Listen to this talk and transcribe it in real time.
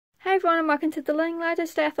everyone and welcome to the Learning Ladder.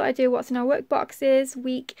 Today I thought I'd do what's in our workboxes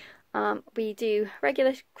week. We do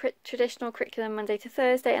regular traditional curriculum Monday to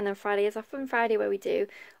Thursday, and then Friday is our fun Friday where we do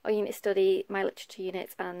our unit study, my literature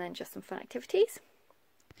units, and then just some fun activities.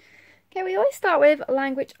 Okay, we always start with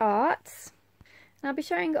language arts. And I'll be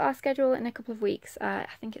showing our schedule in a couple of weeks. I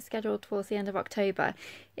think it's scheduled towards the end of October.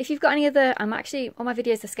 If you've got any other, actually all my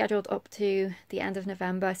videos are scheduled up to the end of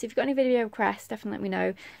November. So if you've got any video requests, definitely let me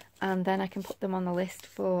know, and then I can put them on the list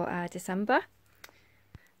for December.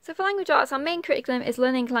 So for language arts, our main curriculum is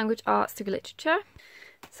learning language arts through literature.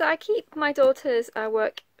 So I keep my daughter's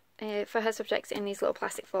work for her subjects in these little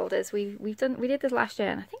plastic folders. We did this last year,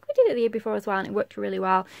 and I think we did it the year before as well, and it worked really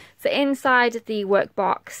well. So inside the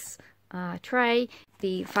workbox tray,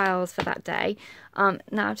 the files for that day. Now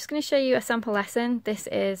I'm just going to show you a sample lesson. This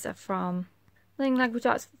is from Learning Language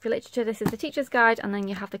Arts for Literature. This is the teacher's guide, and then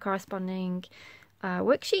you have the corresponding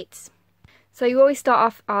worksheets. So you always start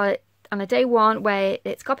off on a day one where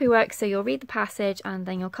it's copy work, so you'll read the passage and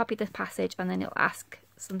then you'll copy the passage and then it'll ask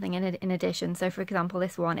something in addition. So for example,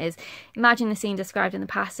 this one is imagine the scene described in the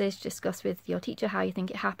passage, discuss with your teacher how you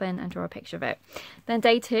think it happened and draw a picture of it. Then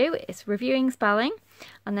day two is reviewing spelling,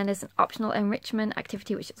 and then there's an optional enrichment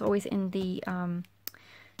activity which is always in the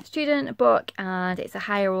student book, and it's a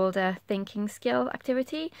higher order thinking skill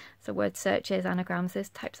activity, so word searches, anagrams, those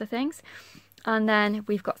types of things. And then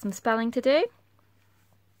we've got some spelling to do.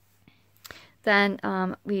 Then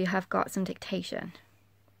we have got some dictation.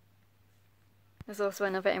 There's also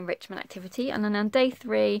another enrichment activity, and then on day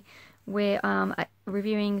three we're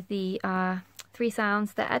reviewing the 3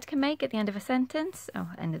 sounds that Ed can make at the end of a sentence,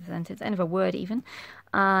 end of a word even,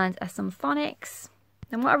 and some phonics.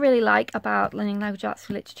 Then what I really like about learning language arts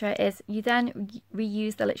for literature is you then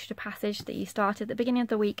reuse the literature passage that you started at the beginning of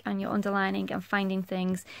the week, and you're underlining and finding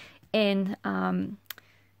things in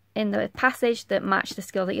the passage that match the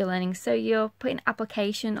skill that you're learning. So you're putting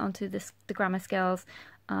application onto the grammar skills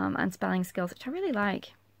and spelling skills, which I really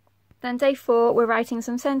like. Then day 4, we're writing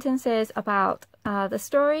some sentences about the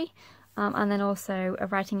story, and then also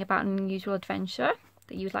writing about an unusual adventure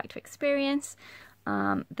that you'd like to experience.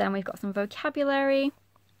 Then we've got some vocabulary.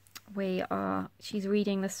 She's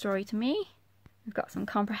reading the story to me. We've got some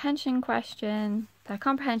comprehension question, a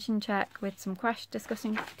comprehension check with some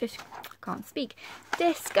discussion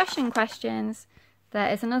questions. There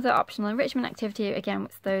is another optional enrichment activity, again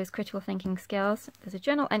with those critical thinking skills. There's a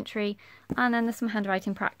journal entry, and then there's some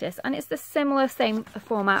handwriting practice. And it's the same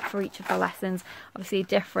format for each of the lessons. Obviously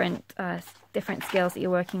different skills that you're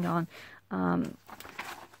working on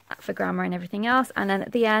for grammar and everything else. And then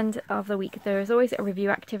at the end of the week there is always a review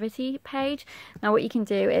activity page. Now what you can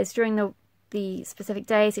do is during the specific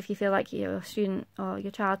days, if you feel like your student or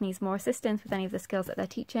your child needs more assistance with any of the skills that they're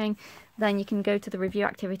teaching, then you can go to the review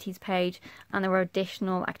activities page, and there are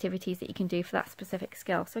additional activities that you can do for that specific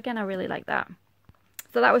skill. So again, I really like that.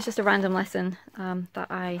 So that was just a random lesson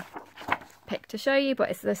that I picked to show you, but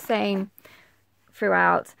it's the same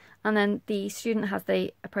throughout. And then the student has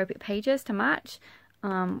the appropriate pages to match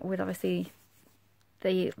with obviously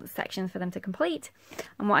the sections for them to complete.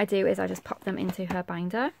 And what I do is I just pop them into her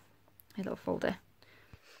binder, a little folder.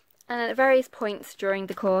 And at various points during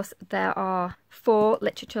the course there are 4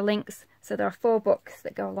 literature links. So there are 4 books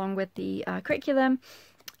that go along with the curriculum,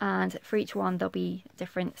 and for each one there'll be a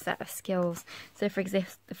different set of skills. So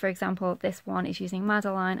for example, this one is using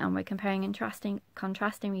Madeline, and we're comparing and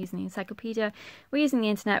contrasting, we're using the encyclopedia, we're using the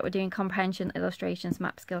internet, we're doing comprehension, illustrations,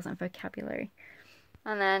 map skills and vocabulary.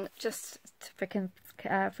 And then just for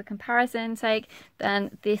comparison's sake,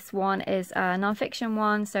 then this one is a non-fiction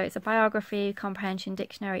one, so it's a biography, comprehension,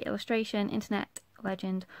 dictionary, illustration, internet,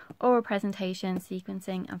 legend, oral presentation,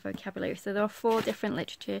 sequencing and vocabulary. So there are 4 different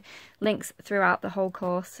literature links throughout the whole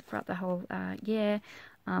course, throughout the whole year.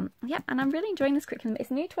 Yeah, and I'm really enjoying this curriculum. It's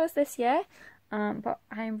new to us this year, but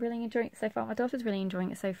I'm really enjoying it so far. My daughter's really enjoying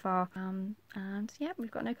it so far, and yeah, we've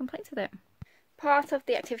got no complaints with it. Part of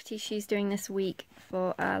the activity she's doing this week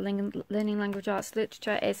for learning language arts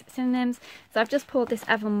literature is synonyms. So I've just pulled this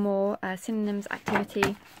Evermore synonyms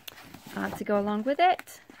activity to go along with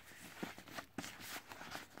it. I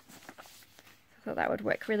thought that would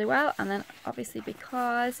work really well. And then obviously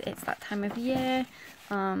because it's that time of year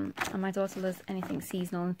and my daughter loves anything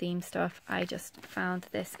seasonal and themed stuff, I just found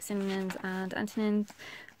this synonyms and antonyms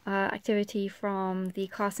activity from the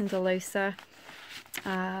Carson DeLosa,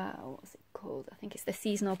 what's it called? I think it's the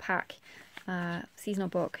seasonal pack, seasonal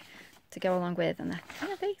book to go along with. And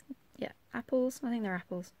apples. I think they're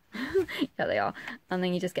apples. Yeah, they are. And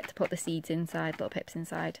then you just get to put the seeds inside, little pips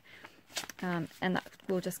inside, and that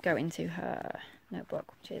will just go into her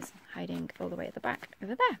notebook, which is hiding all the way at the back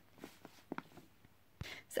over there.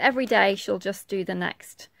 So every day she'll just do the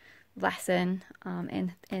next lesson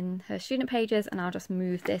in her student pages, and I'll just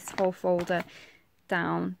move this whole folder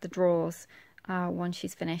down the drawers once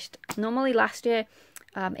she's finished. Normally last year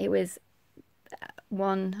it was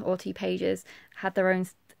 1 or 2 pages had their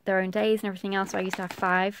own days and everything else, so I used to have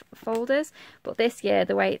 5 folders. But this year,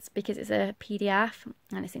 the way it's, because it's a PDF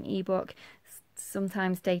and it's an ebook,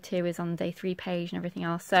 sometimes day 2 is on day 3 page and everything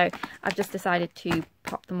else, so I've just decided to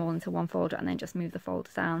pop them all into one folder and then just move the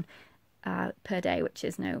folders down per day, which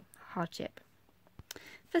is no hardship.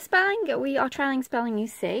 For spelling, we are trialing Spelling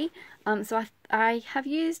UC. So I have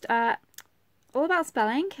used All About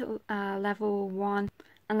Spelling level 1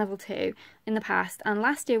 and level 2 in the past, and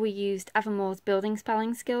last year we used Evermore's Building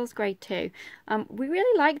Spelling Skills grade 2. We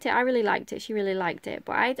really liked it. I really liked it. She really liked it,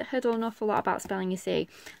 but I'd heard an awful lot about Spelling UC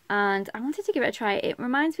and I wanted to give it a try. It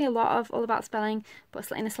reminds me a lot of All About Spelling, but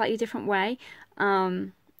in a slightly different way,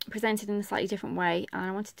 presented in a slightly different way, and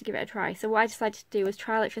I wanted to give it a try. So what I decided to do was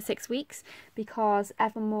trial it for 6 weeks, because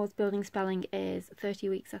Evermore's Building Spelling is 30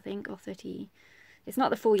 weeks, I think, or 30. It's not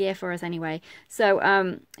the full year for us anyway, so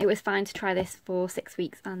it was fine to try this for 6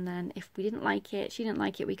 weeks, and then if we didn't like it, she didn't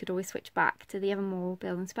like it, we could always switch back to the Evermore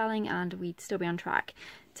Building Spelling and we'd still be on track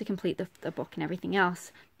to complete the book and everything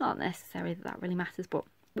else. Not necessarily that really matters, but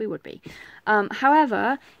we would be.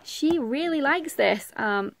 However, she really likes this,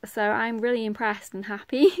 so I'm really impressed and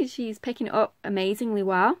happy. She's picking it up amazingly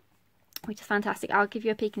well, which is fantastic. I'll give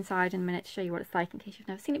you a peek inside in a minute to show you what it's like in case you've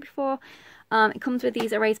never seen it before. It comes with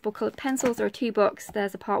these erasable coloured pencils. There are 2 books.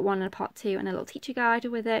 There's a part 1 and a part 2 and a little teacher guide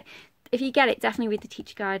with it. If you get it, definitely read the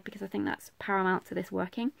teacher guide, because I think that's paramount to this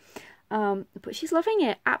working. But she's loving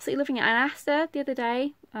it, absolutely loving it. And I asked her the other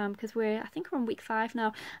day, because I think we're on week 5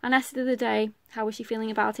 now, and I asked her the other day how was she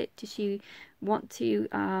feeling about it. Did she want to,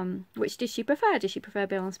 which did she prefer? Did she prefer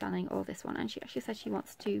Building Spelling or this one? And she actually said she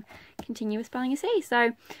wants to continue with Spelling UC.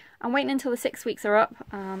 So I'm waiting until the 6 weeks are up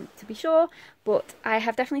to be sure, but I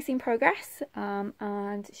have definitely seen progress,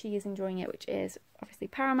 and she is enjoying it, which is obviously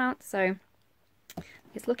paramount. So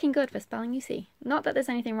it's looking good for Spelling UC. Not that there's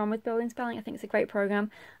anything wrong with Building Spelling. I think it's a great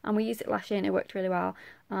program, and we used it last year and it worked really well.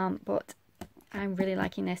 But I'm really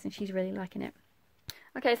liking this, and she's really liking it.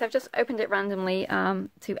 Okay, so I've just opened it randomly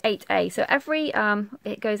to 8A. So every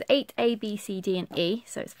it goes 8A, B, C, D, and E.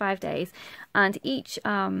 So it's 5 days, and each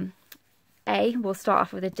A will start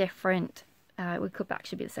off with a different. We could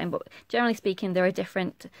actually be the same, but generally speaking, there are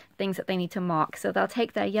different things that they need to mark. So they'll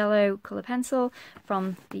take their yellow colour pencil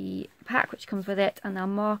from the pack which comes with it, and they'll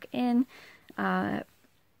mark in the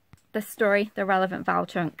story the relevant vowel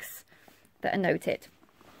chunks that are noted.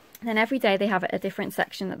 Then every day they have a different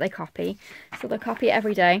section that they copy. So they'll copy it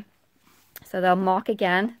every day. So they'll mark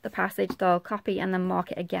again the passage, they'll copy and then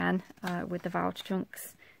mark it again with the vowel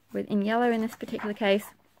chunks in yellow in this particular case.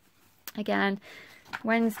 Again,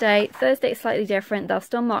 Wednesday, Thursday it's slightly different. They'll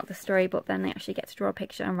still mark the story, but then they actually get to draw a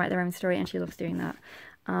picture and write their own story, and she loves doing that.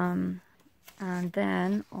 And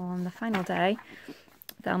then on the final day,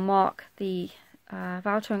 they'll mark the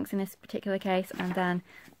vowel chunks in this particular case, and then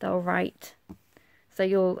they'll write. So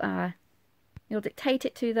you'll dictate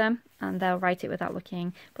it to them, and they'll write it without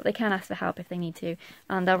looking, but they can ask for help if they need to,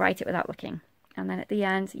 and they'll write it without looking. And then at the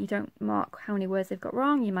end, you don't mark how many words they've got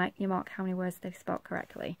wrong, you mark how many words they've spelt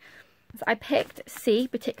correctly. So I picked C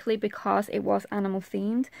particularly because it was animal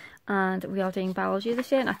themed, and we are doing biology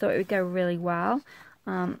this year, and I thought it would go really well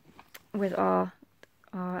with our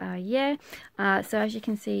year. So as you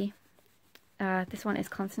can see, this one is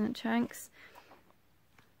consonant chunks.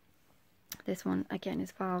 This one again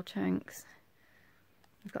is vowel chunks.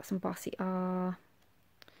 We've got some bossy R.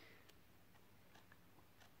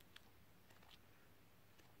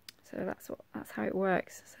 So that's how it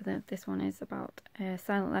works. So then this one is about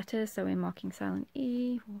silent letters. So we're marking silent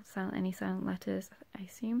E or any silent letters, I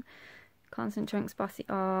assume. Consonant chunks, bossy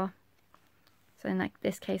R. So in like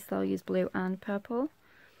this case, they'll use blue and purple.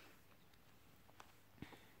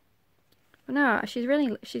 But no, she's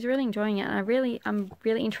really enjoying it, and I'm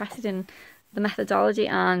really interested in the methodology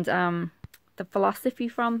and the philosophy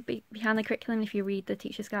behind the curriculum. If you read the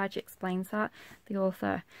teacher's guide, she explains that, the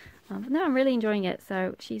author. But no, I'm really enjoying it,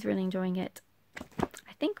 so she's really enjoying it.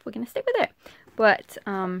 I think we're going to stick with it. But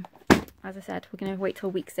as I said, we're going to wait till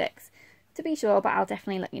week 6 to be sure, but I'll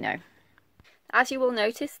definitely let you know. As you will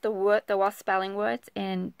notice, there was spelling words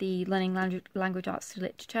in the Learning Language Arts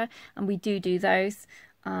Literature, and we do those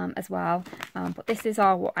as well. But this is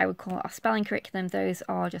what I would call our spelling curriculum. Those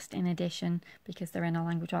are just in addition because they're in our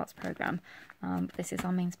language arts program. But this is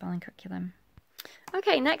our main spelling curriculum.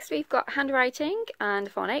 Okay, next we've got handwriting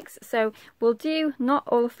and phonics. So we'll do not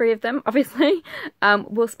all 3 of them, obviously.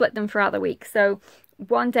 We'll split them throughout the week. So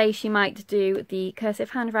one day she might do the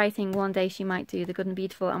cursive handwriting, one day she might do the Good and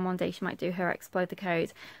Beautiful, and one day she might do her Explode the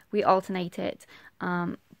Code. We alternate it.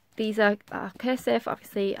 These are cursive,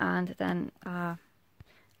 obviously, and then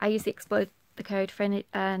I use the Explode the Code for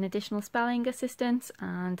an additional spelling assistance,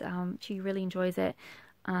 and she really enjoys it.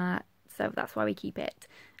 So that's why we keep it.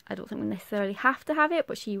 I don't think we necessarily have to have it,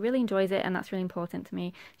 but she really enjoys it, and that's really important to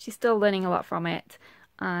me. She's still learning a lot from it,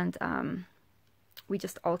 and we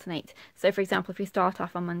just alternate. So for example, if we start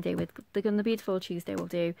off on Monday with the Good and the Beautiful, Tuesday we'll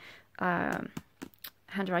do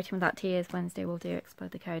Handwriting Without Tears, Wednesday we'll do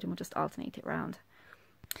Explode the Code, and we'll just alternate it round.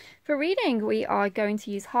 For reading, we are going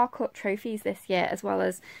to use Harcourt trophies this year, as well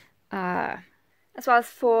as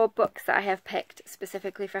 4 books that I have picked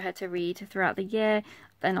specifically for her to read throughout the year.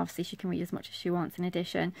 Then obviously she can read as much as she wants in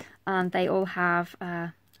addition, and they all have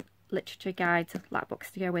literature guides, lap books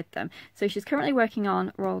to go with them. So she's currently working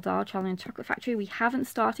on Roald Dahl, Charlie and the Chocolate Factory. We haven't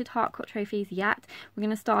started Harcourt trophies yet. We're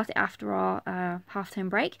going to start it after our half-term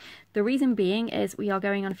break. The reason being is we are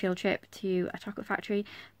going on a field trip to a chocolate factory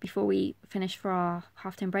before we finish for our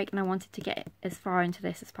half-term break, and I wanted to get as far into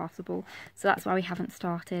this as possible. So that's why we haven't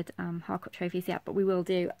started Harcourt trophies yet, but we will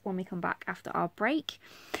do when we come back after our break.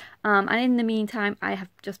 And in the meantime, I have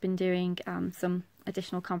just been doing some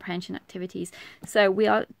additional comprehension activities. So we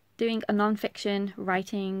are doing a non-fiction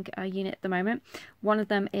writing unit at the moment. One of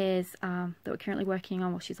them is that we're currently working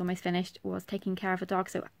on, well, she's almost finished, was taking care of a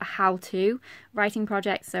dog. So a how-to writing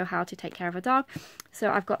project, so how to take care of a dog.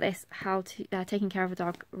 So I've got this how to taking care of a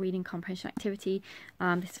dog reading comprehension activity.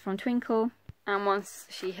 This is from Twinkle, and once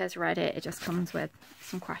she has read it, it just comes with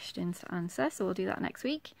some questions to answer. So we'll do that next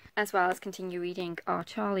week, as well as continue reading our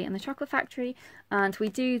Charlie and the Chocolate Factory. And we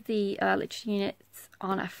do the literature units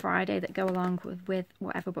on a Friday that go along with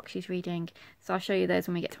whatever book she's reading. So I'll show you those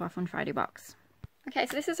when we get to our Fun Friday box. Okay,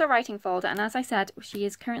 so this is a writing folder, and as I said, she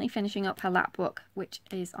is currently finishing up her lap book, which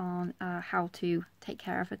is on how to take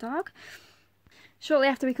care of a dog. Shortly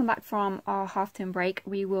after we come back from our half-term break,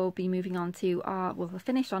 we will be moving on to we'll have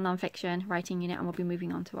finished our non-fiction writing unit, and we'll be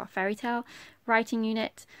moving on to our fairy tale writing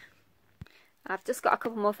unit. I've just got a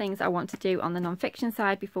couple more things I want to do on the non-fiction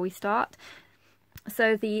side before we start.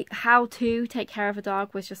 So the how to take care of a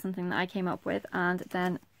dog was just something that I came up with, and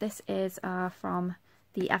then this is from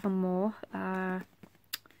the Evermore How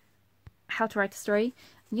to Write a Story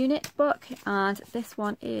unit book, and this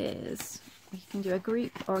one is, you can do a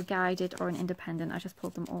group or a guided or an independent. I just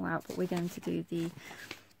pulled them all out, but we're going to do the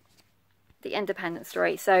independent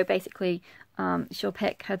story. So basically she'll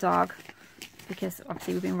pick her dog, because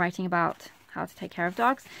obviously we've been writing about how to take care of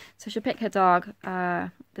dogs. So she'll pick her dog,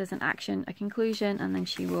 there's an action, a conclusion, and then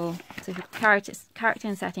she will, so character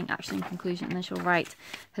and setting, action and conclusion, and then she'll write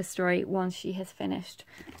her story once she has finished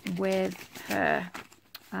with her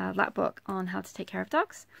lap book on how to take care of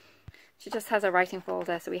dogs. She just has a writing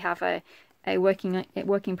folder, so we have a work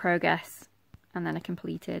in progress, and then a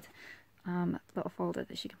completed little folder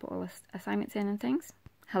that she can put all her assignments in and things.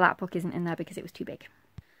 Her lap book isn't in there because it was too big.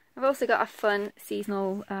 I've also got a fun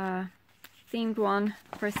seasonal themed one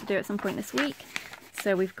for us to do at some point this week.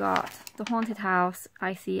 So we've got the haunted house,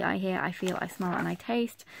 I see, I hear, I feel, I smell, and I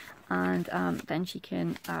taste, and then she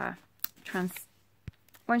can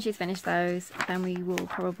when she's finished those, then we will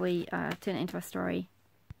probably turn it into a story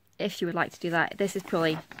if she would like to do that. This is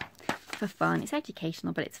purely for fun. It's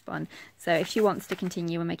educational, but it's fun. So if she wants to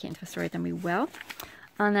continue and make it into a story, then we will.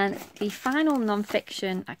 And then the final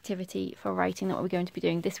non-fiction activity for writing that we're going to be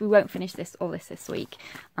doing, this we won't finish this week,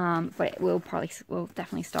 but we'll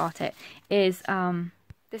definitely start it, is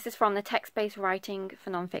this is from the text-based writing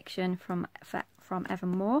for non-fiction from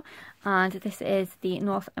Evermore, and this is the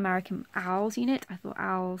North American Owls unit. I thought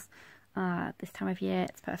owls this time of year,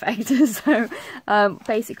 it's perfect. So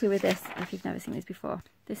basically with this, if you've never seen this before,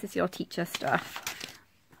 this is your teacher stuff.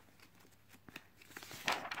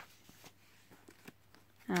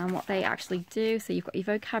 And what they actually do, so you've got your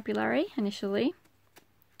vocabulary initially.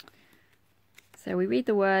 So we read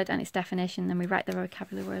the word and its definition, then we write the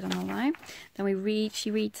vocabulary word on the line. Then she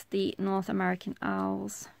reads the North American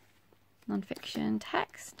Owls non-fiction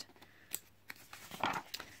text.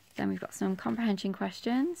 Then we've got some comprehension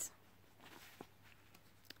questions.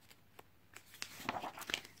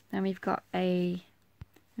 Then we've got a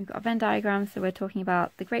Venn diagram, so we're talking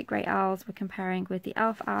about the great grey owls, we're comparing with the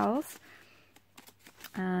elf owls,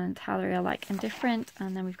 and how they're alike and different.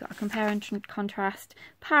 And then we've got a compare and contrast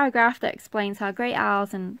paragraph that explains how grey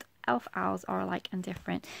owls and elf owls are alike and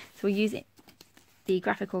different. So we're using the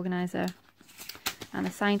graphic organizer and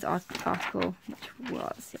a science article, which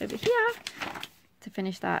was over here, to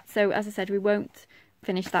finish that. So as I said, we won't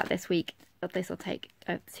finish that this week. this will take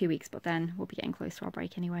 2 weeks, but then we'll be getting close to our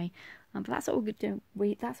break anyway. But that's what we're doing.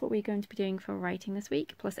 That's what we're going to be doing for writing this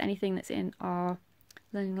week, plus anything that's in our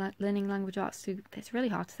learning language arts through. It's really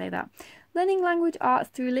hard to say that. Learning language arts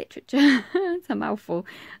through literature. It's a mouthful.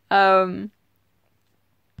 Curriculum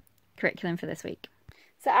for this week.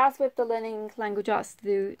 So as with the learning language arts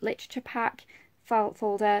through literature pack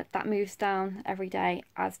folder, that moves down every day,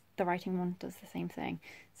 as the writing one does the same thing.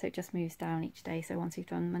 So it just moves down each day. So once we've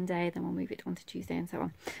done Monday, then we'll move it on to Tuesday and so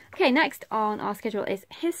on. Okay, next on our schedule is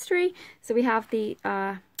history. So we have the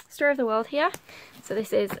story of the world here. So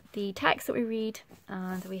this is the text that we read,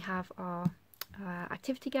 and we have our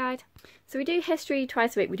activity guide. So we do history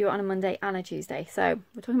twice a week. We do it on a Monday and a Tuesday. So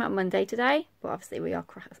we're talking about Monday today, but obviously we are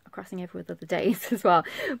crossing over with other days as well.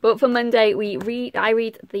 But for Monday, I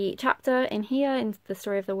read the chapter in here in the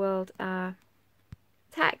story of the world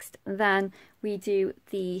text. Then we do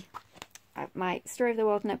the my story of the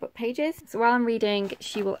world notebook pages. So while I'm reading,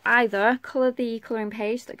 she will either colour the colouring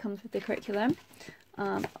page that comes with the curriculum,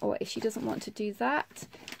 or if she doesn't want to do that,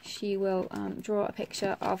 she will draw a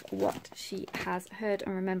picture of what she has heard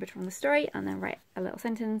and remembered from the story, and then write a little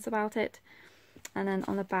sentence about it. And then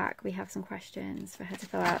on the back we have some questions for her to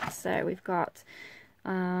fill out. So we've got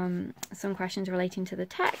some questions relating to the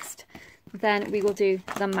text. Then we will do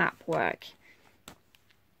the map work.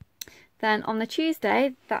 Then on the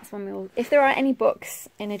Tuesday, that's when we will, if there are any books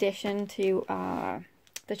in addition to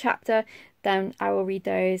the chapter, then I will read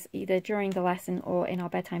those either during the lesson or in our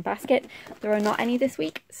bedtime basket. There are not any this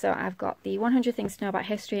week, so I've got the 100 things to know about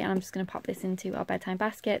history, and I'm just going to pop this into our bedtime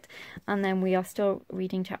basket. And then we are still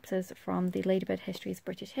reading chapters from the Ladybird Histories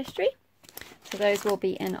British History. So those will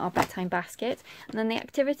be in our bedtime basket. And then the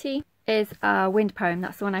activity is a wind poem.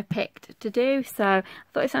 That's the one I picked to do. So I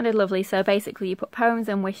thought it sounded lovely. So basically you put poems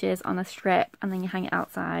and wishes on a strip, and then you hang it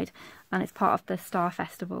outside. And it's part of the Star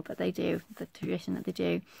Festival that they do, the tradition that they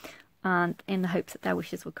do, and in the hopes that their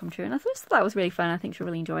wishes would come true. And I thought that was really fun. I think she'll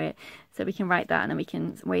really enjoy it. So we can write that, and then we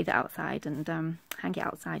can wave it outside and hang it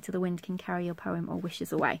outside so the wind can carry your poem or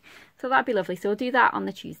wishes away. So that'd be lovely. So we'll do that on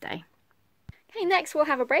the Tuesday. Okay, next we'll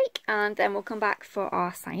have a break, and then we'll come back for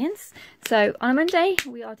our science. So on a Monday,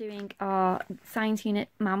 we are doing our science unit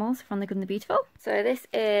mammals from The Good and the Beautiful. So this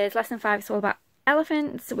is lesson 5. It's all about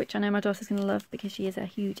elephants, which I know my daughter's going to love because she is a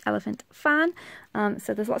huge elephant fan.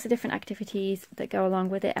 So there's lots of different activities that go along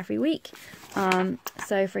with it every week.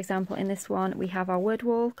 So for example, in this one, we have our word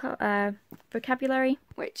wall vocabulary,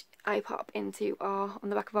 which I pop into on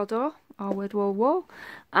the back of our door, our word wall.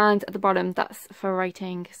 And at the bottom, that's for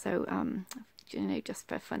writing. So, you know, just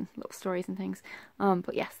for fun little stories and things.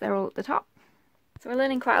 But yes, they're all at the top. So we're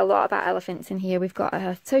learning quite a lot about elephants in here. We've got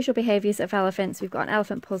social behaviours of elephants. We've got an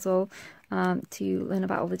elephant puzzle to learn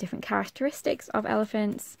about all the different characteristics of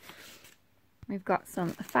elephants. We've got some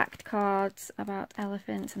fact cards about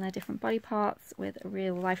elephants and their different body parts with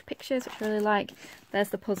real life pictures, which I really like. There's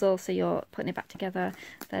the puzzle, so you're putting it back together.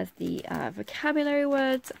 There's the vocabulary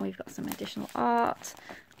words. We've got some additional art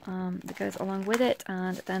that goes along with it,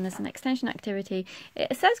 and then there's an extension activity.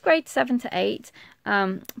 It says grade 7 to 8,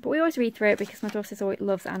 but we always read through it because my daughter always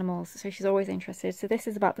loves animals, so she's always interested. So this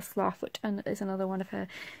is about the sloth, which is another one of her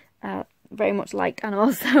very much liked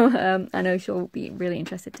animals, so I know she'll be really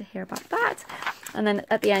interested to hear about that. And then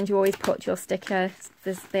at the end you always put your sticker.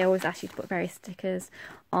 They always ask you to put various stickers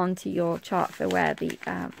onto your chart for where the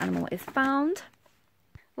animal is found.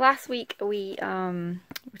 Last week we were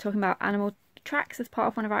talking about animal tracks as part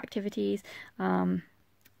of one of our activities.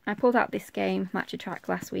 I pulled out this game, Match a Track,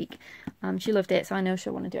 last week. She loved it, so I know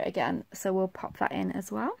she'll want to do it again, so we'll pop that in as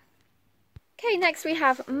well. Okay, next we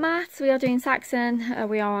have maths. We are doing Saxon.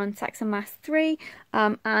 We are on Saxon Maths 3,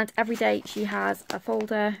 and every day she has a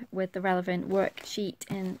folder with the relevant worksheet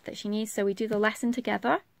in that she needs. So we do the lesson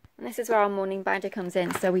together, and this is where our morning binder comes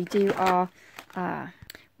in. So we do our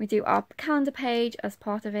calendar page as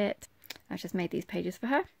part of it. I've just made these pages for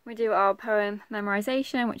her. We do our poem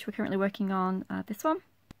memorization, which we're currently working on, this one.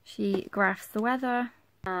 She graphs the weather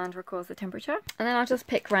and records the temperature. And then I'll just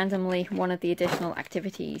pick randomly one of the additional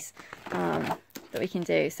activities that we can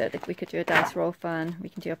do. So that we could do a dice roll fun, we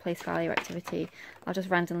can do a place value activity. I'll just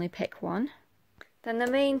randomly pick one. Then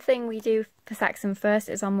the main thing we do for Saxon first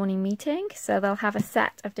is our morning meeting. So they'll have a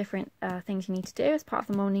set of different things you need to do as part of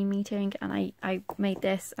the morning meeting, and I made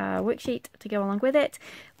this worksheet to go along with it.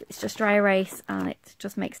 It's just dry erase, and it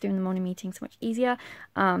just makes doing the morning meeting so much easier.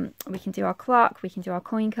 We can do our clock, we can do our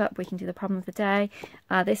coin cup, we can do the problem of the day.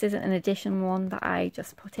 This isn't an addition one that I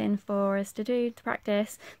just put in for us to do to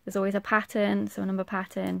practice. There's always a pattern, so a number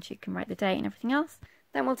pattern, so you can write the date and everything else.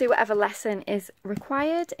 Then we'll do whatever lesson is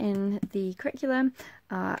required in the curriculum,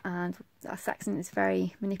 and our section is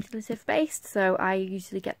very manipulative based, so I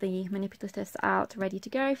usually get the manipulatives out ready to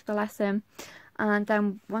go for the lesson. And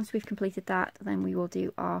then once we've completed that, then we will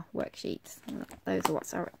do our worksheets. Those are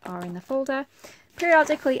what are in the folder.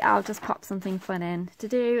 Periodically I'll just pop something fun in to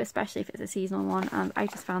do, especially if it's a seasonal one, and I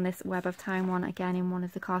just found this Web of Time one again in one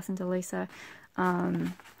of the Carson DeLuca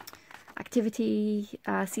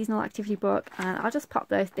seasonal activity book, and I'll just pop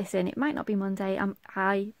this in. It might not be Monday.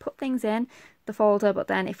 I put things in the folder, but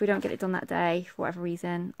then if we don't get it done that day for whatever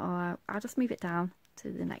reason, I'll just move it down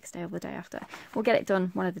to the next day or the day after. We'll get it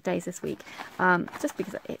done one of the days this week, just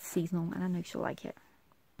because it's seasonal and I know she'll like it.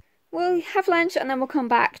 We'll have lunch and then we'll come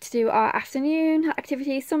back to do our afternoon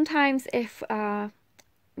activities. Sometimes if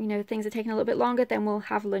you know, things are taking a little bit longer, then we'll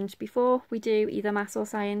have lunch before we do either maths or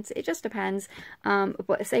science. It just depends.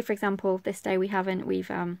 But say for example this day we've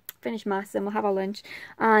finished maths, and we'll have our lunch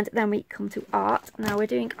and then we come to art. Now we're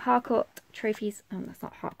doing Harcourt trophies. That's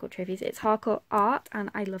not Harcourt trophies, it's Harcourt art, and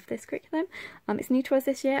I love this curriculum. It's new to us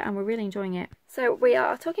this year and we're really enjoying it. So we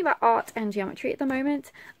are talking about art and geometry at the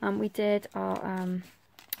moment. We did our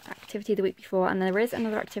activity the week before, and there is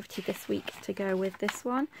another activity this week to go with this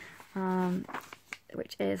one,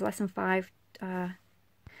 which is lesson 5,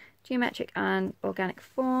 geometric and organic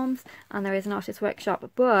forms, and there is an artist workshop,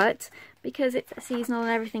 but because it's seasonal and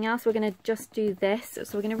everything else, we're going to just do this.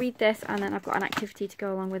 So we're going to read this, and then I've got an activity to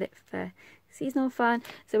go along with it for seasonal fun.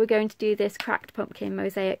 So we're going to do this cracked pumpkin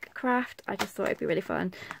mosaic craft. I just thought it'd be really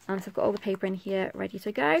fun, so I've got all the paper in here ready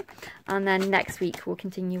to go, and then next week we'll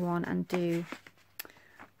continue on and do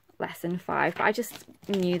lesson 5. But I just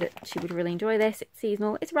knew that she would really enjoy this. It's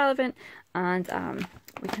seasonal, it's relevant, and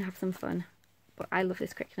we can have some fun. But I love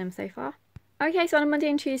this curriculum so far. Okay, so on a Monday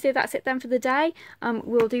and Tuesday, that's it then for the day.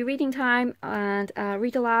 We'll do reading time and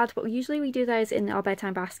read aloud, but usually we do those in our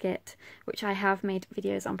bedtime basket, which I have made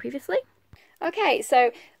videos on previously. Okay,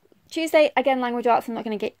 so Tuesday, again, language arts. I'm not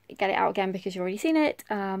going to get it out again because you've already seen it.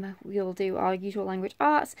 We'll do our usual language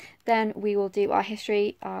arts. Then we will do our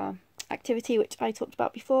history activity, which I talked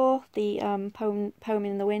about before, the poem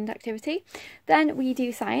in the wind activity. Then we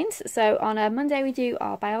do science. So on a Monday we do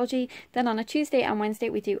our biology, then on a Tuesday and Wednesday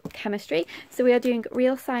we do chemistry. So we are doing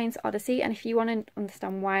Real Science Odyssey, and if you want to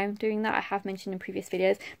understand why I'm doing that, I have mentioned in previous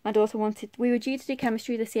videos. My daughter we were due to do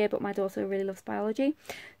chemistry this year, but my daughter really loves biology,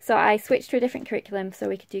 so I switched to a different curriculum so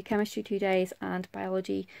we could do chemistry 2 days and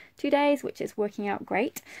biology 2 days, which is working out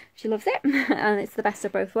great. She loves it and it's the best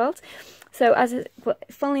of both worlds. So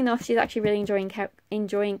funnily enough, she's actually really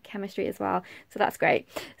enjoying chemistry as well, so that's great.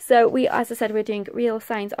 So as I said, we're doing Real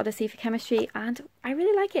Science Odyssey for chemistry, and I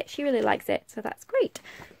really like it. She really likes it, so that's great.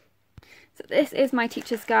 So this is my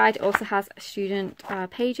teacher's guide. It also has student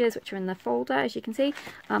pages, which are in the folder, as you can see.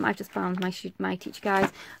 I've just found my teacher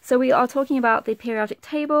guides. So we are talking about the periodic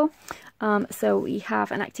table. So we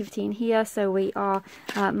have an activity in here. So we are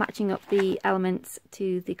matching up the elements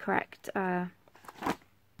to the correct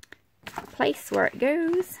place where it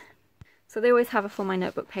goes. So they always have a For My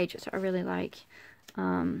Notebook page, which I really like.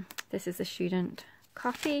 This is the student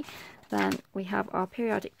copy. Then we have our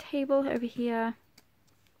periodic table over here.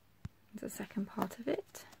 The second part of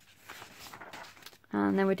it,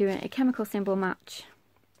 and then we're doing a chemical symbol match,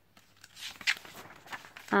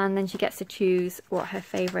 and then she gets to choose what her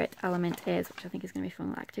favourite element is, which I think is going to be a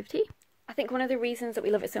fun activity. I think one of the reasons that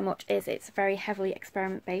we love it so much is it's very heavily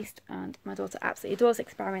experiment based, and my daughter absolutely adores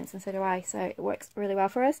experiments, and so do I, so it works really well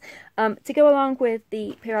for us. To go along with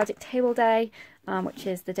the periodic table day, which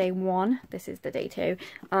is the day 1, this is the day 2,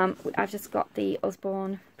 I've just got the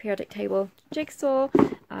Osborne periodic table jigsaw.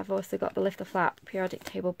 I've also got the Lift the Flap periodic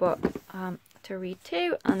table book to read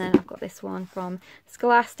too, and then I've got this one from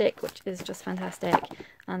Scholastic, which is just fantastic,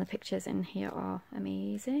 and the pictures in here are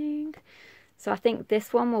amazing. So I think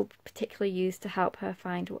this one will particularly use to help her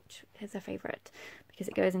find which is her favourite, because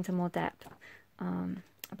it goes into more depth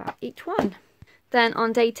about each one. Then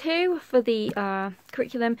on day 2 for the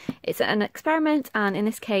curriculum, it's an experiment, and in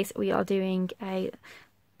this case we are doing a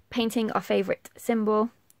painting our favourite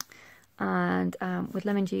symbol, and with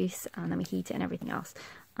lemon juice, and then we heat it and everything else,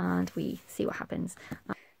 and we see what happens.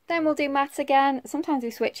 Then we'll do maths again. Sometimes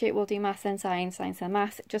we switch it. We'll do maths and science, science and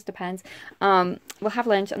maths. It just depends. We'll have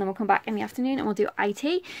lunch and then we'll come back in the afternoon and we'll do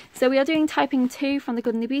IT. So we are doing typing 2 from The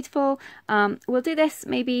Good and the Beautiful. We'll do this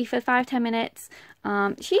maybe for 5-10 minutes.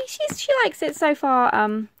 She likes it so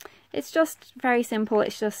far. It's just very simple.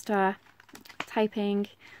 It's just typing.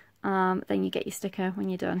 Then you get your sticker when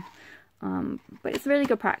you're done. but it's really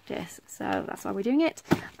good practice, so that's why we're doing it.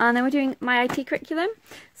 And then we're doing my IT curriculum.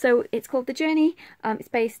 So it's called The Journey. It's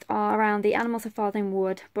based around the Animals of Farthing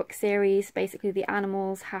Wood book series. Basically, the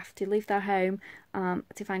animals have to leave their home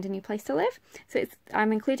to find a new place to live. So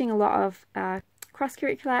I'm including a lot of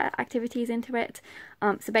cross-curricular activities into it.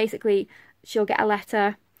 So basically, she'll get a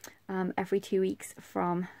letter every 2 weeks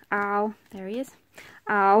from Al. There he is.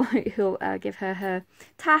 Al, who'll give her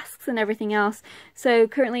tasks and everything else. So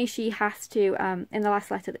currently she has to, in the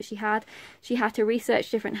last letter that she had to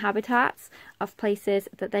research different habitats of places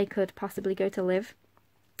that they could possibly go to live.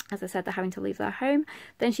 As I said, they're having to leave their home.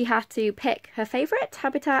 Then she had to pick her favourite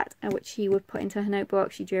habitat, which she would put into her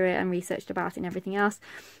notebook. She drew it and researched about it and everything else.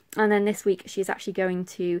 And then this week she's actually going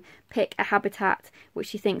to pick a habitat which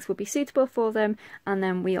she thinks would be suitable for them. And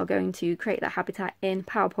then we are going to create that habitat in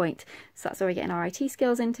PowerPoint. So that's where we're getting our IT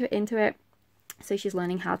skills into it. So she's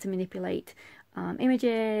learning how to manipulate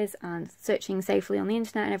images and searching safely on the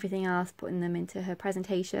internet and everything else, putting them into her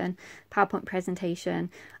presentation, PowerPoint presentation.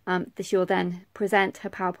 She'll then present her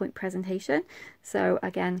PowerPoint presentation. So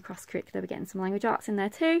again, cross-curricular, we're getting some language arts in there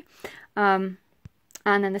too. And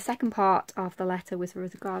then the second part of the letter was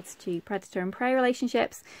with regards to predator and prey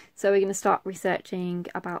relationships. So we're going to start researching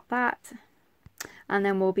about that. And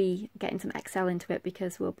then we'll be getting some Excel into it,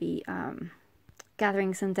 because we'll be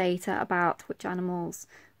gathering some data about which animals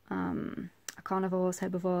carnivores,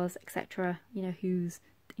 herbivores, etc. You know, who's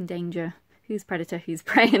in danger, who's predator, who's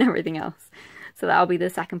prey, and everything else. So that'll be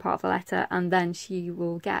the second part of the letter, and then she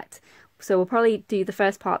will get, so we'll probably do the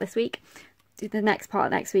first part this week, do the next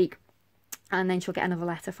part next week, and then she'll get another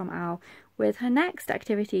letter from Al with her next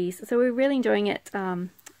activities. So we're really enjoying it,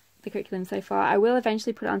 the curriculum so far. I will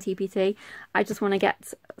eventually put it on TPT. I just want to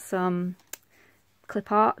get some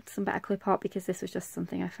clip art, some better clip art, because this was just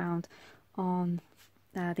something I found on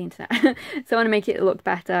the internet. So I want to make it look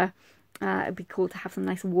better. It'd be cool to have some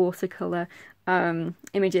nice watercolour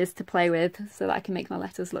images to play with, so that I can make my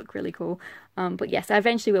letters look really cool. But yes, I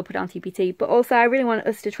eventually will put it on TPT, but also I really want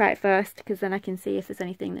us to try it first, because then I can see if there's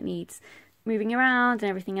anything that needs moving around and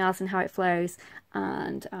everything else, and how it flows.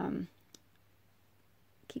 And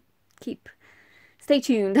stay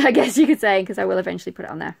tuned, I guess you could say, because I will eventually put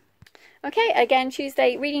it on there. Okay, again,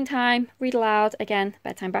 Tuesday, reading time, read aloud, again,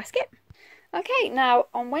 bedtime basket. Okay, now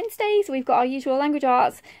on Wednesdays we've got our usual language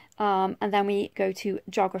arts, and then we go to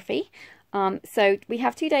geography. So we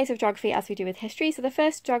have 2 days of geography as we do with history. So the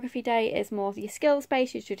first geography day is more of your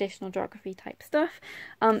skills-based, your traditional geography type stuff.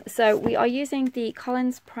 So we are using the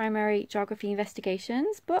Collins Primary Geography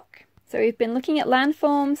Investigations book. So we've been looking at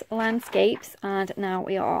landforms, landscapes, and now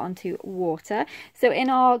we are on to water. So in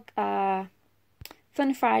our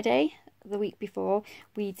Fun Friday, the week before,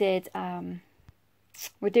 we did...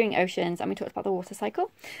 we're doing oceans, and we talked about the water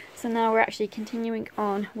cycle. So now we're actually continuing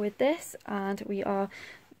on with this, and we are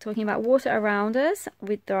talking about water around us.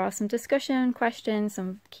 There are some discussion questions,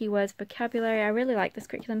 some keywords, vocabulary. I really like this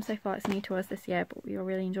curriculum so far. It's new to us this year, but we are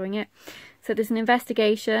really enjoying it. So there's an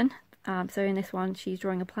investigation. So in this one, she's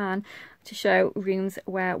drawing a plan to show rooms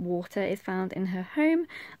where water is found in her home.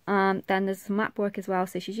 Then there's some map work as well.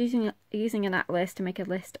 So she's using an atlas to make a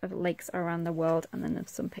list of lakes around the world, and then there's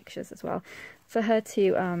some pictures as well for her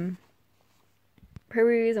to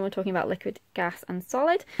peruse. And we're talking about liquid, gas, and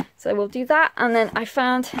solid. So we'll do that. And then I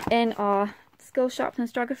found in our Skills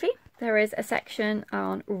Sharpness Geography, there is a section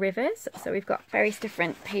on rivers. So we've got various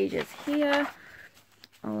different pages here,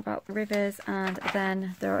 all about rivers, and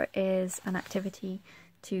then there is an activity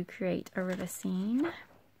to create a river scene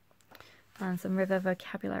and some river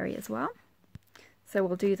vocabulary as well. So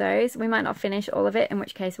we'll do those. We might not finish all of it, in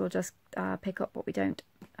which case we'll just pick up what we don't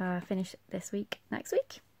finish this week next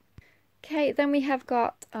week. Okay, then we have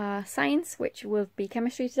got science, which will be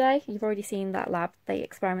chemistry today. You've already seen that lab, the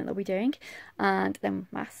experiment that we're doing, and then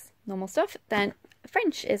maths, normal stuff. Then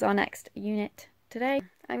French is our next unit today.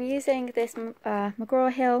 I'm using this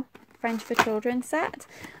McGraw-Hill French for Children set.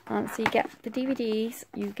 So you get the DVDs,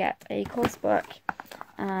 you get a course book,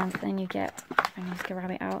 and then you get, I'm just going to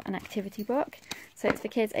grab it out, an activity book. So it's for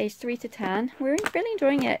kids aged 3 to 10. We're really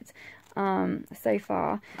enjoying it so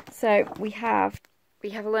far. So we have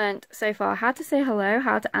learned so far how to say hello,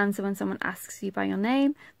 how to answer when someone asks you by your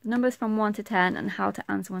name, the numbers from 1 to 10, and how to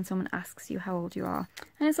answer when someone asks you how old you are.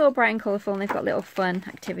 And it's all bright and colourful, and they've got little fun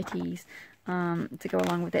activities to go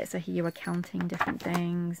along with it. So here you are counting different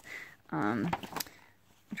things,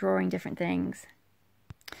 drawing different things.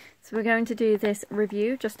 So we're going to do this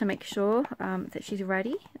review just to make sure that she's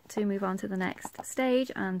ready to move on to the next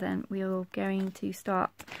stage, and then we're going to start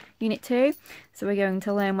Unit 2. So we're going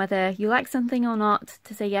to learn whether you like something or not,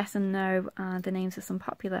 to say yes and no, the names of some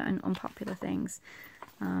popular and unpopular things.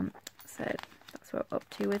 So So that's what we're up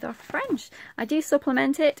to with our French. I do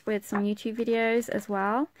supplement it with some YouTube videos as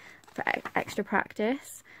well for extra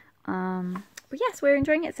practice. But yes, we're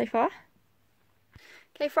enjoying it so far.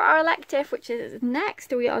 Okay, for our elective, which is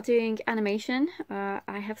next, we are doing animation.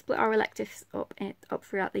 I have split our electives up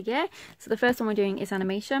throughout the year. So the first one we're doing is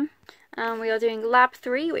animation. We are doing Lab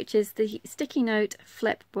 3, which is the sticky note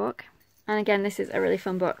flip book. And again, this is a really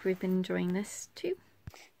fun book. We've been enjoying this too.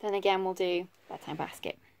 Then again, we'll do Bedtime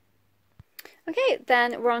Basket. Okay,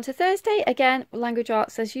 then we're on to Thursday. Again, language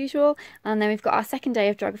arts as usual. And then we've got our second day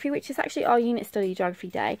of geography, which is actually our unit study geography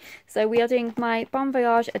day. So we are doing my Bon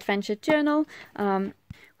Voyage Adventure Journal.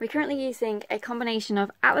 We're currently using a combination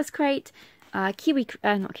of Atlas Crate, Kiwi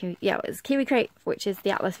Crate, which is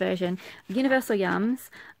the Atlas version, Universal Yums,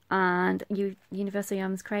 and Universal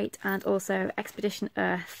Yums Crate, and also Expedition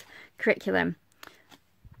Earth curriculum.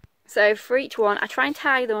 So for each one, I try and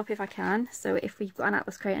tie them up if I can. So if we've got an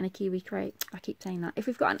Atlas Crate and a Kiwi Crate, I keep saying that. If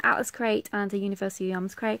we've got an Atlas Crate and a Universal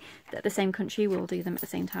Yums Crate, at the same country, we'll do them at the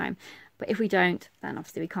same time. But if we don't, then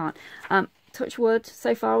obviously we can't. Touch wood,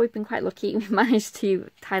 so far we've been quite lucky. We've managed to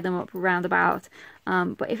tie them up roundabout.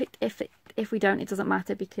 But if we don't, it doesn't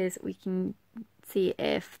matter, because we can see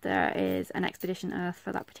if there is an Expedition Earth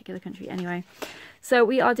for that particular country anyway. So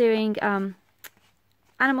we are doing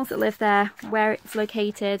animals that live there, where it's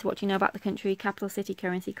located, what do you know about the country, capital, city,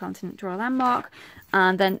 currency, continent, draw a landmark,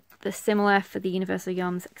 and then the similar for the Universal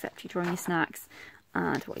Yums, except you're drawing your snacks,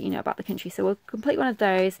 and what you know about the country. So we'll complete one of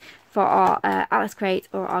those for our Atlas Crate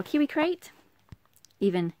or our Kiwi Crate,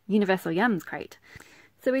 even Universal Yums Crate.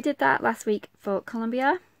 So we did that last week for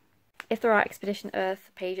Colombia. If there are Expedition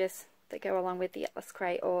Earth pages that go along with the Atlas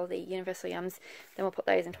Crate or the Universal Yums, then we'll put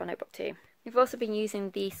those into our notebook too. We've also been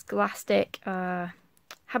using the Scholastic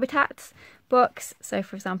Habitats books. So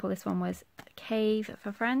for example, this one was Cave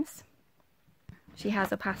for Friends. She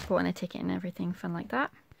has a passport and a ticket and everything fun like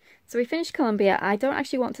that. So we finished Colombia. I don't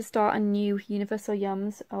actually want to start a new Universal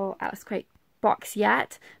Yums or Atlas Crate box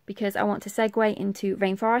yet, because I want to segue into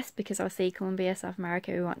rainforest, because obviously Colombia, South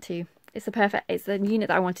America, it's the unit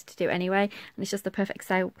that I wanted to do anyway, and it's just the perfect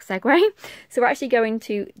segue. So we're actually going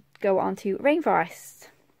to go on to rainforest.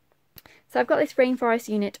 So I've got this rainforest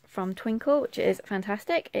unit from Twinkle, which is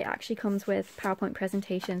fantastic. It actually comes with PowerPoint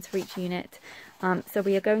presentations for each unit. So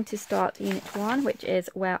we are going to start unit 1, which is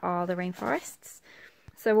Where Are the Rainforests?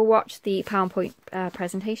 So we'll watch the PowerPoint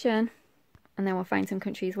presentation, and then we'll find some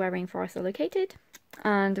countries where rainforests are located,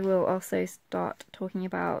 and we'll also start talking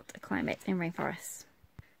about climate in rainforests.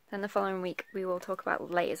 Then the following week we will talk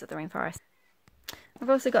about layers of the rainforest. I've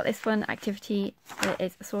also got this fun activity that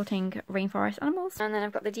is sorting rainforest animals, and then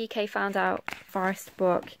I've got the DK Found Out Forest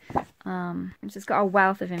book, which has got a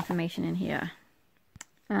wealth of information in here,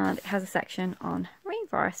 and it has a section on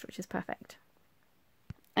rainforest, which is perfect.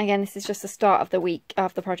 Again, this is just the start of the week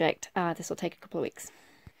of the project. This will take a couple of weeks.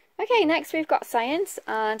 Okay, next we've got science,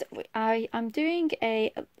 and I'm doing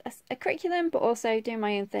a curriculum, but also doing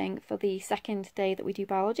my own thing for the second day that we do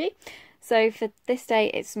biology. So for this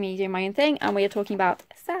day, it's me doing my own thing, and we are talking about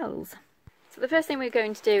cells. So the first thing we're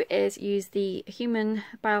going to do is use the human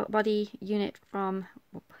body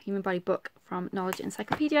book from Knowledge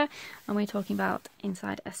Encyclopedia, and we're talking about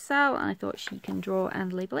inside a cell, and I thought she can draw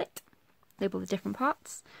and label the different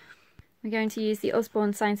parts. We're going to use the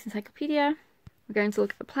Usborne Science Encyclopedia. We're going to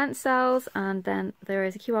look at the plant cells, and then there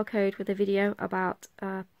is a QR code with a video about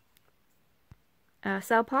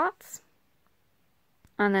cell parts.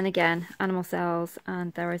 And then again, animal cells,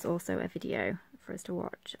 and there is also a video for us to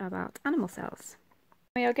watch about animal cells.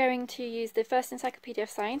 We are going to use the first Encyclopedia of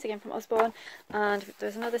Science, again from Usborne, and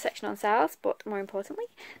there's another section on cells, but more importantly,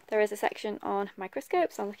 there is a section on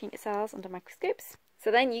microscopes, on looking at cells under microscopes.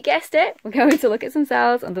 So then, you guessed it, we're going to look at some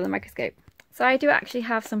cells under the microscope. So I do actually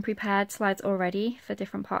have some prepared slides already for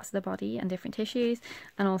different parts of the body and different tissues,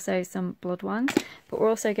 and also some blood ones, but we're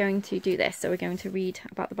also going to do this. So we're going to read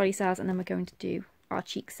about the body cells, and then we're going to do our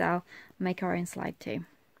cheek cell, make our own slide too.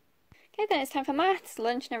 Okay, then it's time for maths,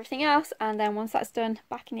 lunch and everything else, and then once that's done,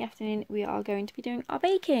 back in the afternoon, we are going to be doing our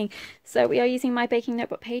baking. So we are using my baking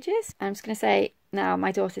notebook pages. I'm just going to say now,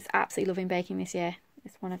 my daughter's absolutely loving baking this year.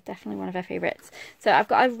 It's definitely one of her favourites. So I've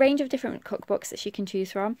got a range of different cookbooks that she can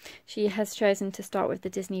choose from. She has chosen to start with the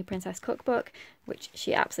Disney Princess Cookbook, which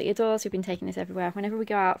she absolutely adores. We've been taking this everywhere. Whenever we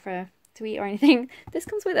go out to eat or anything, this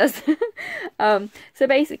comes with us. So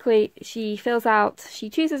basically, she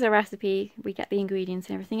chooses a recipe, we get the ingredients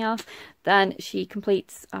and everything else, then she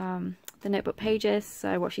completes the notebook pages,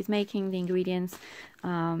 so what she's making, the ingredients,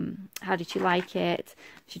 how did she like it,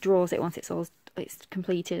 she draws it once it's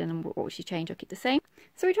completed, and what would she change or keep the same.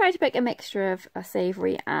 So we try to pick a mixture of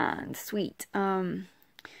savoury and sweet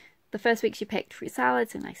The first week she picked fruit salad,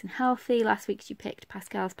 so nice and healthy. Last week she picked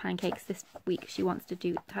Pascal's pancakes. This week she wants to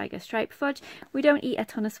do tiger stripe fudge. We don't eat a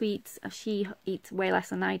ton of sweets. She eats way less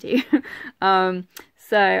than I do.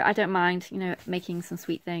 So I don't mind, you know, making some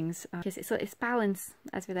sweet things because it's balance.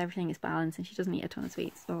 As with everything, it's balance, and she doesn't eat a ton of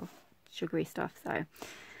sweets or sugary stuff, so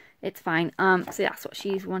it's fine. So that's what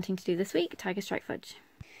she's wanting to do this week, tiger stripe fudge.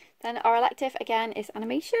 Then our elective again is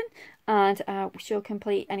animation, and she'll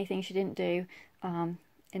complete anything she didn't do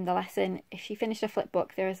in the lesson. If she finished a flip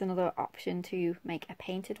book, there is another option to make a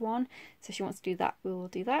painted one, so if she wants to do that, we will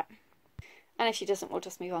do that. And if she doesn't, we'll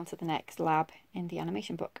just move on to the next lab in the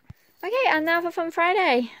animation book. Okay, and now for Fun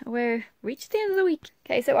Friday. We've reached the end of the week.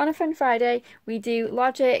 Okay, so on a Fun Friday, we do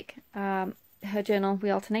logic, her journal,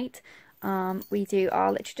 we alternate. We do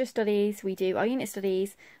our literature studies, we do our unit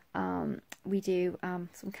studies, we do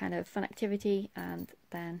some kind of fun activity, and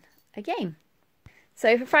then a game.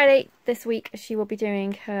 So for Friday this week, she will be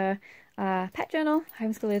doing her pet journal,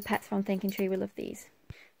 Homeschool with Pets from Thinking Tree. We love these.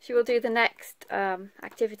 She will do the next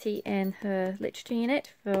activity in her literature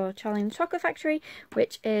unit for Charlie and the Chocolate Factory,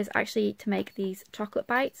 which is actually to make these chocolate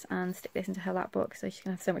bites and stick this into her lap book, so she's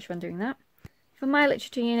going to have so much fun doing that. For my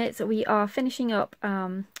literature units, we are finishing up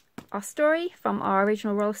our story from our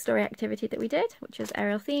original roll story activity that we did, which was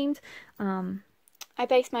Ariel themed. I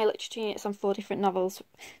based my literature units on 4 different novels,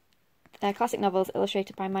 classic novels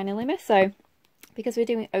illustrated by Minor Loomis. So because we're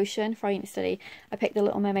doing ocean for our unit study, I picked The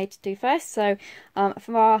Little Mermaid to do first. So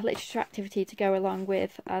from our literature activity to go along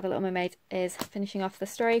with The Little Mermaid is finishing off the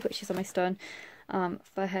story, which she's almost done,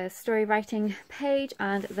 for her story writing page,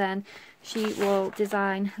 and then she will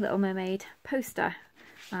design Little Mermaid poster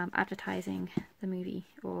advertising the movie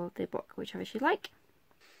or the book, whichever she'd like.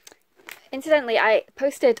 Incidentally, I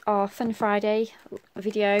posted our Fun Friday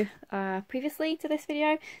video previously to this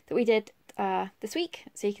video that we did this week,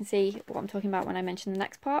 so you can see what I'm talking about when I mention the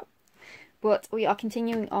next part. But we are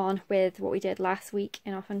continuing on with what we did last week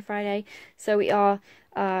in our Fun Friday. So we are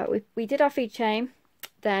we did our food chain,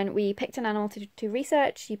 then we picked an animal to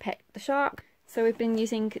research. She picked the shark. So we've been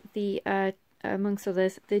using the amongst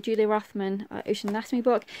others, the Julia Rothman Ocean Anatomy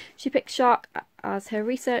book. She picked shark as her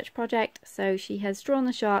research project, so she has drawn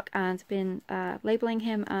the shark and been labelling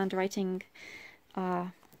him and writing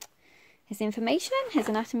his information, his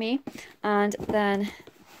anatomy, and then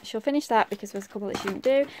she'll finish that because there's a couple that she didn't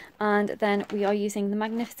do, and then we are using the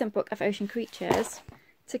Magnificent Book of Ocean Creatures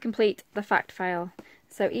to complete the fact file.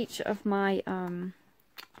 So each of my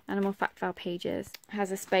animal fact file pages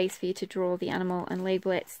has a space for you to draw the animal and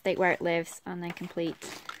label it, state where it lives, and then complete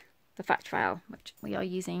the fact file, which we are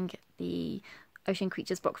using the Ocean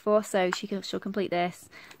Creatures book for. So she'll complete this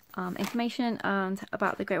information and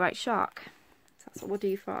about the great white shark. So that's what we'll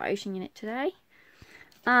do for our ocean unit today.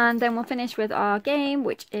 And then we'll finish with our game,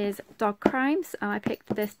 which is Dog Crimes. I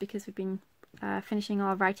picked this because we've been finishing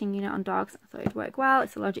our writing unit on dogs. I thought it would work well.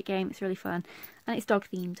 It's a logic game, it's really fun, and it's dog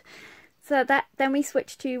themed. So then we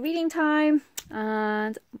switch to reading time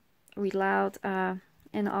and read aloud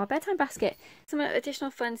in our bedtime basket. Some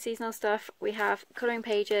additional fun seasonal stuff. We have colouring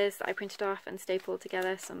pages that I printed off and stapled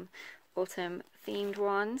together, some autumn themed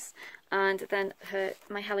ones, and then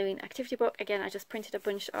my Halloween activity book. Again, I just printed a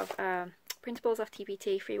bunch of printables off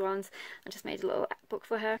TPT, free ones, and just made a little book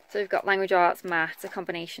for her. So we've got language arts, maths, a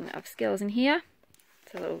combination of skills in here.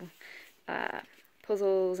 So little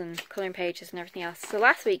puzzles and colouring pages and everything else. So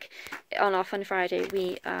last week on our Fun Friday,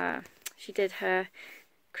 she did her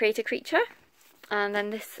create a creature, and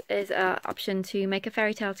then this is an option to make a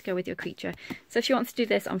fairy tale to go with your creature. So if she wants to do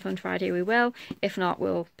this on Fun Friday, we will. If not,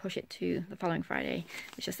 we'll push it to the following Friday.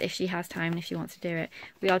 It's just if she has time and if she wants to do it.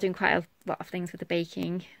 We are doing quite a lot of things with the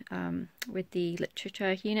baking, with the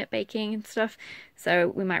literature unit baking and stuff, so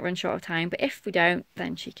we might run short of time, but if we don't,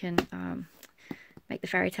 then she can make the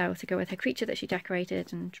fairy tale to go with her creature that she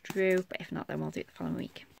decorated and drew, but if not, then we'll do it the following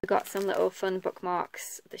week. We've got some little fun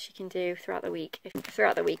bookmarks that she can do throughout the week.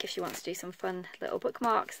 If she wants to do some fun little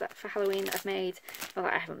bookmarks that for Halloween that I've made, well,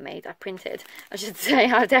 I haven't made, I printed, I should say.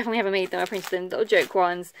 I definitely haven't made them. I printed them, little joke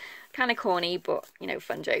ones, kind of corny, but you know,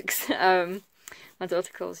 fun jokes. My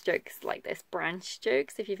daughter calls jokes like this branch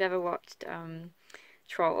jokes. If you've ever watched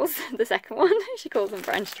Trolls, the second one, she calls them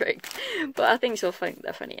branch jokes, but I think she'll find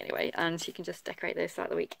they're funny anyway, and she can just decorate those throughout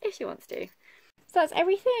the week if she wants to. So that's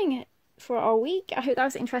everything for our week. I hope that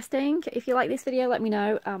was interesting. If you like this video, let me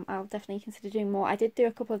know. I'll definitely consider doing more. I did do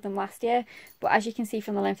a couple of them last year, but as you can see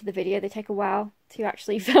from the length of the video, they take a while to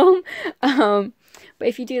actually film. But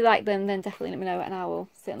if you do like them, then definitely let me know, and I will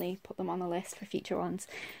certainly put them on the list for future ones.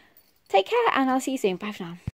 Take care, and I'll see you soon. Bye for now.